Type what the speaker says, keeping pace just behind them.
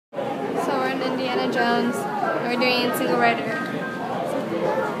Indiana Jones. We're doing single rider.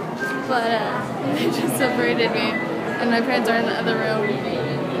 But they just separated me, and my parents are in the other room.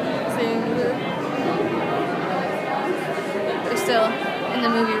 They're still in the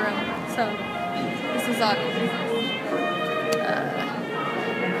movie room, so this is awkward.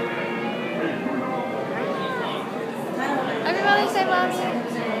 Everybody say love.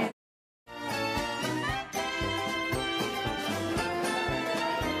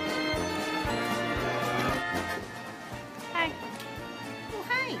 Hi. Oh,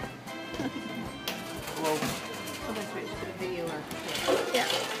 hi. Whoa. Oh, that's right. She put a video on. Yeah.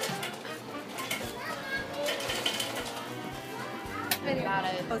 Got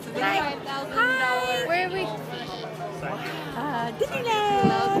it. Oh, it's a video. $5,000. Where are we?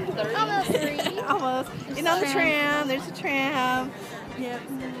 Disneyland. Almost three. Almost. And on the tram. There's a tram. Yep.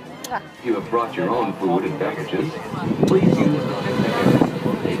 You have brought your own food and beverages. Please use the picnic area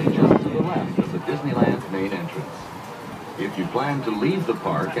located just to the left of the Disneyland main entrance. If you plan to leave the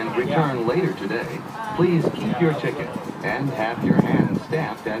park and return later today, please keep your ticket and have your hands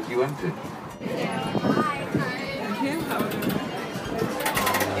stamped as you exit.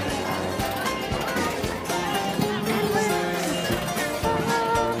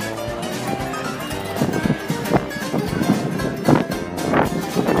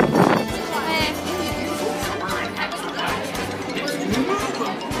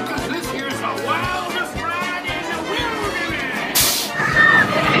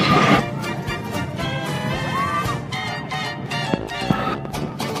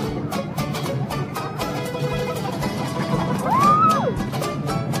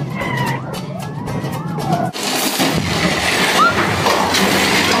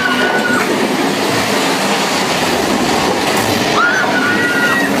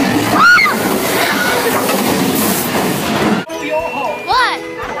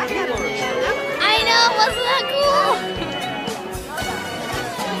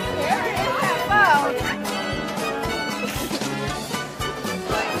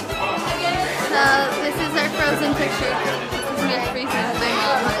 Frozen picture. This is me freezing with my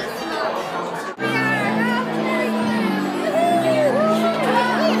mom.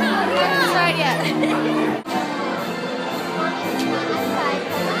 It's not yet.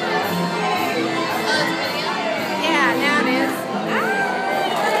 Yeah, now it is.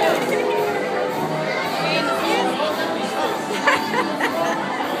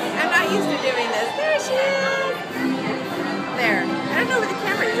 I'm not used to doing this. There she is. There. I don't know where the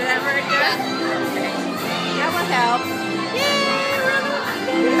camera is. Is that very good? Okay. That will help. Yeah, run up.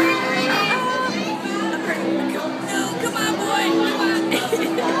 No, come on, boy. Come on.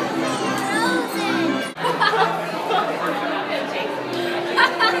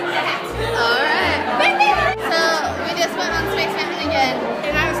 Alright. So, we just went on Space Mountain again.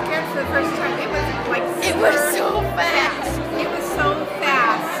 And I was scared for the first time. It was like it was so fast. It was so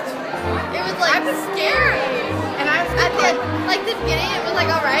fast. It was like, I was scary. And I was at the like the beginning it was like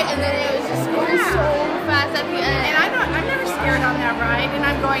alright, and then it was just going so fast at the end. And I'm never scared on that ride, and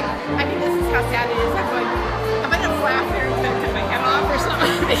I'm going, I mean, this is how sad it is. I'm going, I'm going to laugh there and cut my head off or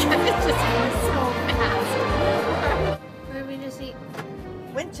something because it's just going so fast. Where did we just eat?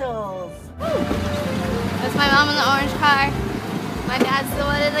 Winchell's. That's my mom in the orange car. My dad's the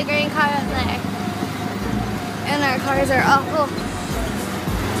one in the green car up there. And our cars are awful.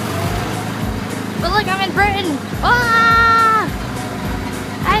 But look, I'm in Britain. Ah!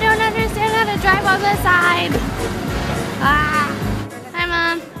 I don't understand how to drive on this side. Ah! Hi,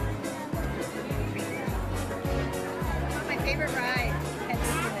 Mom. My favorite ride at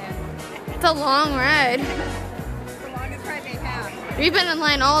Disneyland. It's a long ride. It's the longest ride they have. We've been in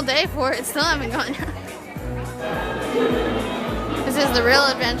line all day for it. Still haven't gone. This is the real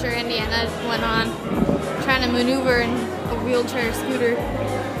adventure Indiana went on. Trying to maneuver in a wheelchair scooter.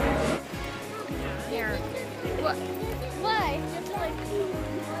 Here. What? Why?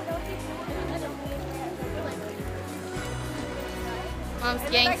 Mom's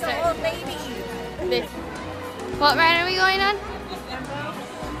gangster. Like a old lady. What ride are we going on?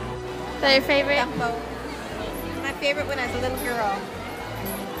 Is that your favorite? Dumbo. My favorite when I was a little girl.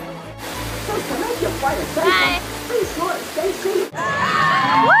 Bye.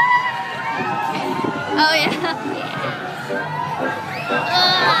 Oh yeah.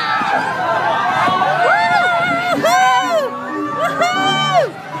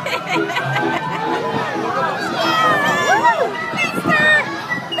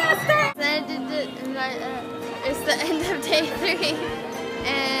 It's the end of day 3,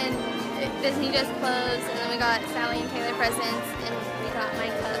 and Disney just closed, and then we got Sally and Taylor presents, and we got my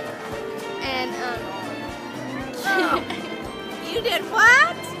cup. And You did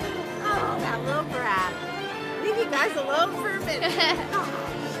what? Oh, that little us alone for a minute.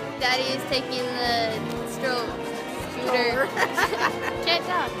 Daddy is taking the scooter. Can't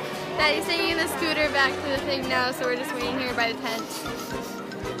talk. Daddy's taking the scooter back to the thing now, so we're just waiting here by the tent.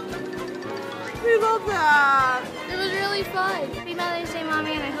 We love that. It was really fun. Happy Mother's Day,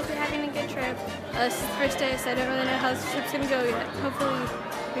 Mommy, and I hope you're having a good trip. This is the first day, so I don't really know how this trip's gonna go yet. Hopefully,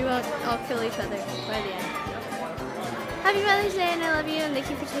 we won't all kill each other by the end. Happy Mother's Day, and I love you, and thank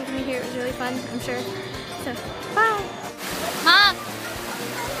you for taking me here. It was really fun, I'm sure. So, bye. Huh?